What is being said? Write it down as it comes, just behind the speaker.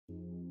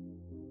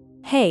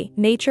Hey,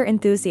 nature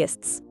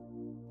enthusiasts!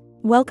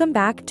 Welcome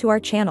back to our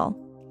channel.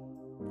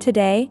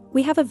 Today,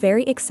 we have a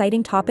very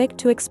exciting topic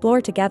to explore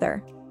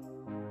together.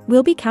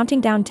 We'll be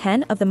counting down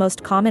 10 of the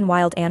most common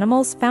wild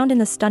animals found in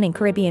the stunning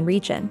Caribbean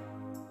region.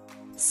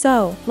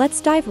 So, let's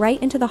dive right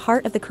into the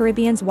heart of the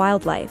Caribbean's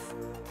wildlife.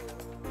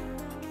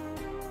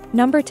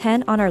 Number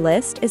 10 on our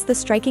list is the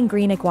striking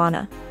green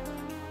iguana.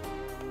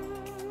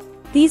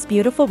 These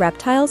beautiful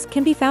reptiles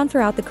can be found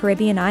throughout the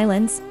Caribbean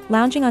islands,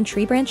 lounging on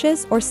tree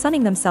branches or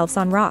sunning themselves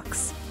on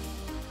rocks.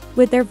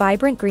 With their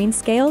vibrant green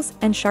scales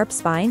and sharp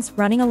spines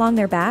running along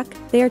their back,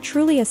 they are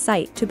truly a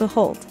sight to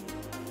behold.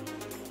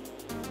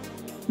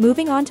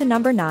 Moving on to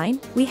number 9,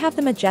 we have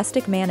the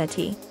majestic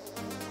manatee.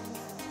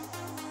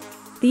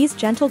 These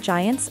gentle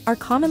giants are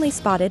commonly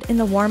spotted in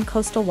the warm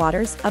coastal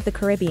waters of the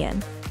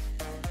Caribbean.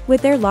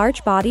 With their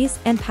large bodies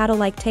and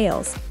paddle-like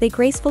tails, they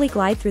gracefully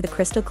glide through the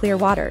crystal-clear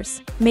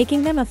waters,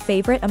 making them a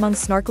favorite among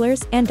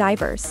snorkelers and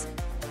divers.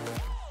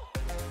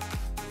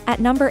 At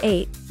number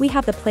 8, we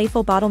have the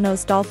playful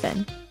bottlenose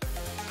dolphin.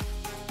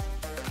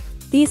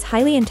 These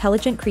highly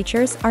intelligent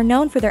creatures are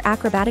known for their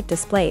acrobatic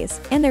displays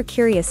and their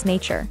curious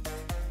nature.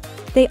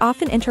 They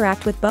often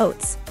interact with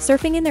boats,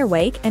 surfing in their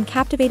wake and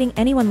captivating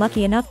anyone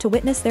lucky enough to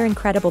witness their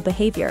incredible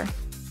behavior.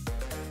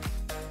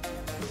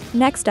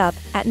 Next up,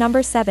 at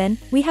number 7,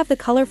 we have the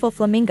colorful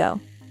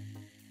flamingo.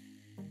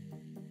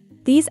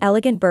 These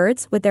elegant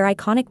birds with their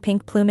iconic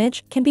pink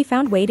plumage can be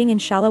found wading in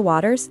shallow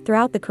waters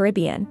throughout the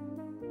Caribbean.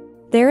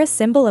 They're a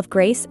symbol of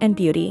grace and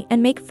beauty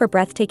and make for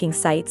breathtaking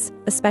sights,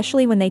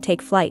 especially when they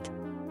take flight.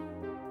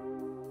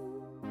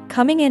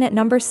 Coming in at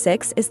number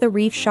 6 is the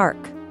reef shark.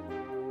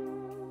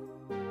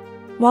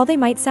 While they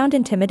might sound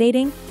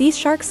intimidating, these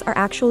sharks are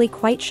actually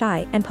quite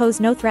shy and pose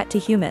no threat to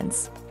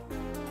humans.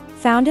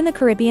 Found in the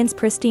Caribbean's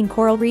pristine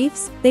coral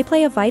reefs, they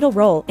play a vital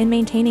role in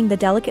maintaining the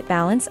delicate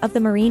balance of the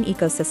marine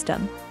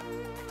ecosystem.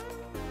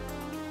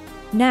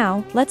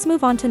 Now, let's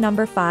move on to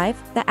number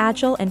 5, the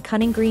agile and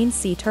cunning green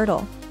sea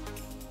turtle.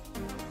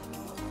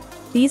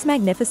 These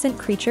magnificent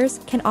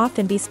creatures can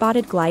often be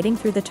spotted gliding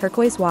through the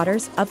turquoise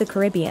waters of the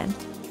Caribbean.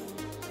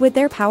 With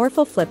their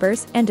powerful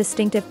flippers and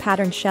distinctive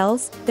patterned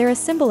shells, they're a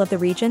symbol of the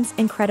region's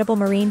incredible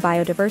marine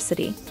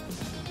biodiversity.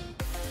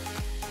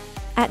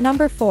 At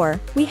number 4,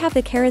 we have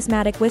the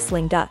charismatic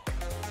whistling duck.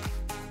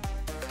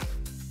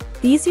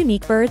 These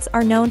unique birds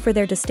are known for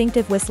their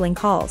distinctive whistling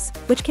calls,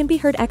 which can be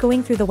heard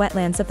echoing through the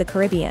wetlands of the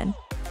Caribbean.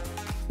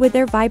 With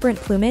their vibrant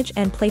plumage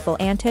and playful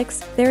antics,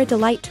 they're a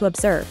delight to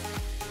observe.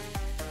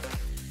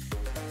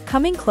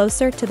 Coming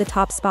closer to the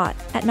top spot,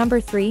 at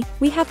number 3,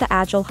 we have the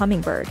agile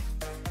hummingbird.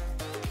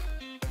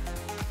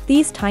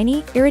 These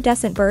tiny,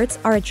 iridescent birds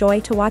are a joy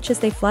to watch as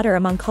they flutter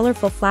among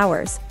colorful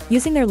flowers,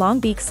 using their long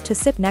beaks to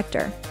sip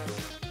nectar.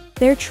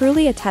 They're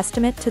truly a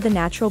testament to the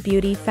natural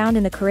beauty found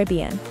in the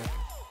Caribbean.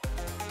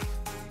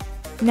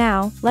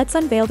 Now, let's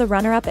unveil the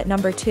runner-up at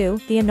number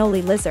 2, the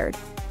anole lizard.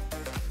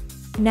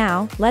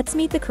 Now, let's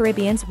meet the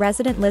Caribbean's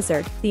resident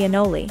lizard, the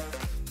anole.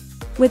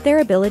 With their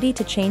ability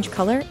to change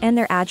color and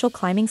their agile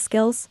climbing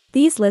skills,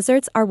 these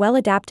lizards are well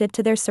adapted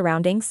to their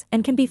surroundings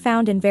and can be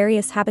found in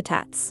various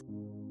habitats.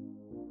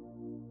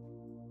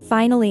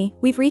 Finally,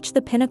 we've reached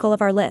the pinnacle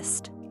of our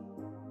list.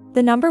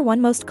 The number 1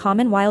 most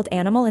common wild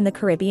animal in the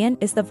Caribbean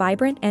is the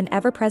vibrant and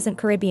ever-present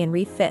Caribbean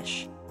reef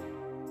fish.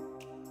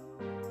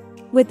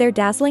 With their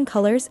dazzling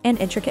colors and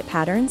intricate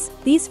patterns,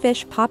 these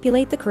fish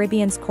populate the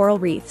Caribbean's coral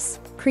reefs,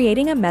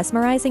 creating a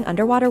mesmerizing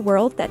underwater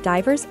world that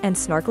divers and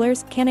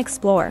snorkelers can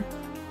explore.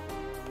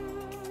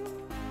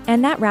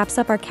 And that wraps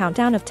up our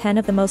countdown of 10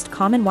 of the most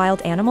common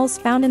wild animals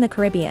found in the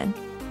Caribbean.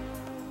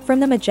 From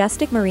the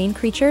majestic marine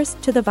creatures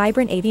to the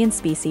vibrant avian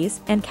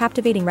species and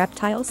captivating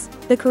reptiles,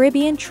 the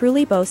Caribbean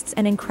truly boasts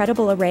an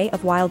incredible array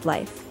of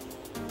wildlife.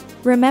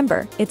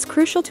 Remember, it's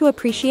crucial to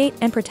appreciate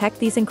and protect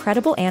these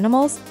incredible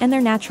animals and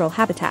their natural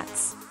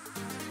habitats.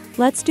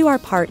 Let's do our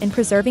part in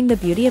preserving the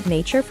beauty of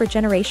nature for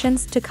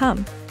generations to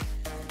come.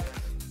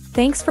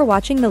 Thanks for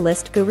watching the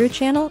List Guru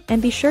channel,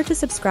 and be sure to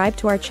subscribe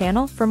to our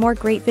channel for more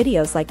great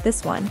videos like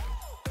this one.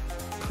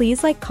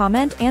 Please like,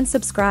 comment, and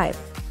subscribe.